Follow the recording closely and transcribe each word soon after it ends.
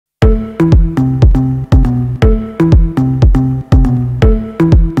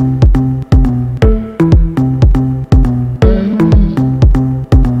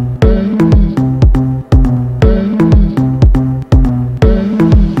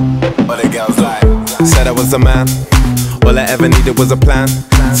was a man. All I ever needed was a plan.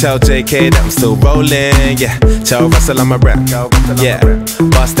 Tell JK that I'm still rolling, yeah. Tell Russell I'm a rap, yeah.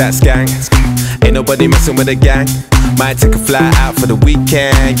 Bust that skank. Ain't nobody messing with a gang. Might take a fly out for the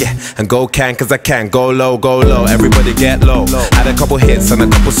weekend, yeah. And go cause I can. Go low, everybody get low. Had a couple hits and a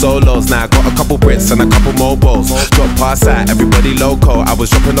couple solos. Now I got a couple Brits and a couple mobiles. Drop past out, everybody loco. I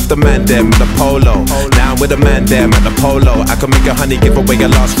was dropping off the man them in the polo. Now I'm with the man them at the polo. I can make a honey give away your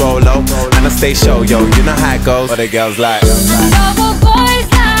last Rolo. And I stay show, yo, you know how it goes. What the girls like? I know what boys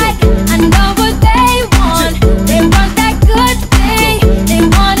like, I know what they want. They want that good thing, they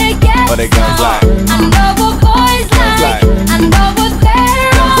wanna get what the girls like? I know what boys like, I know what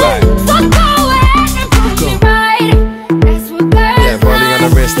they're on. So go ahead and prove me right. That's what girls yeah, rolling on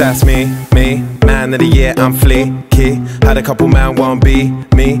the wrist, that's me. Man of the year, I'm fleeky. Had a couple man won't be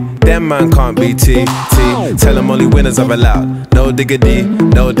me. Them man can't be T. Tell them only winners are allowed. No diggity,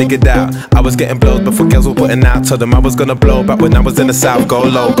 no dig it out. I was getting blows before girls were putting out. Told them I was gonna blow back when I was in the south. Go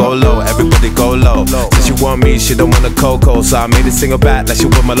low, everybody go low. Since she want me, she don't want a cocoa. So I made it single back like she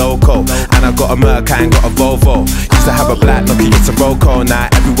want my loco. And I got a Merc, I ain't got a Volvo. Used to have a black Nokia, it's a Roco. Now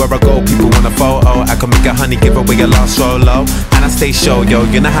everywhere I go, people want a photo. I can make a honey give away your last Rolo. And I stay show, yo,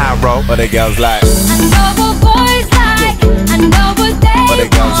 you know how I roll. What the girls like? I know what boys like, I know what they what the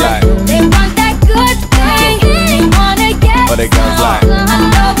girls like? They want that good thing, they wanna get what the girls like? I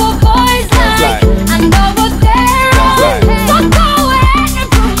know what boys like, I know what they're on. So go ahead and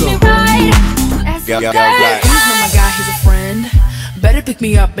prove me right. That's what girls like. Oh my God, he's a friend. Better pick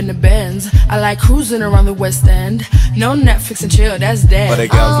me up in the Benz. I like cruising around the West End. No Netflix and chill, that's dead. What the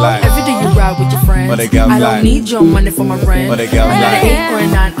girls like? Every day you ride with your friends. What the girls I like? don't need your money for my rent. What the girls I'm like? an 8 or a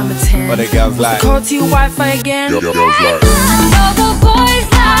 9, I'm a 10. What the girls like? Call to your Wi-Fi again. I know what boys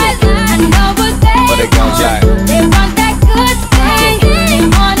like, I know what they what the girls like? They want that good thing, they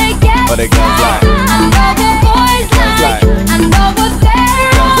wanna get what the girls like? I know what boys like, I know what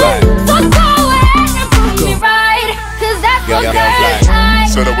they're on. So go ahead and prove me right, cause that's what girls like.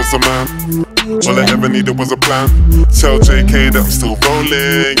 Said I was a man, all I ever needed was a plan. Tell JK that I'm still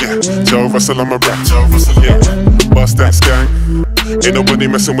rolling, yeah. Tell Russell I'm a rap, yeah. Bust that skank, ain't nobody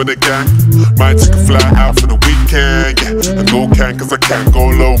messing with a gang. Might take a fly out for the weekend, yeah. And go cause I can. Go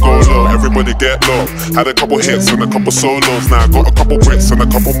low, everybody get low. Had a couple hits and a couple solos. Now I got a couple Brits and a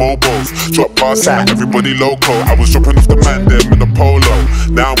couple mobiles. Drop past out, everybody loco. I was dropping off the man them in the polo.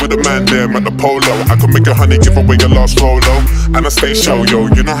 Now I'm with the man them at the polo. I can make a honey give away your last Rolo. And I stay show, yo,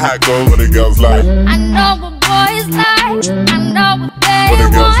 you know how it goes. What the girls like? I know what boys like, I know what they what the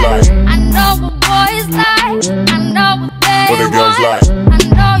girls want. like? I know what boys like, I know what they What the girls want. like? I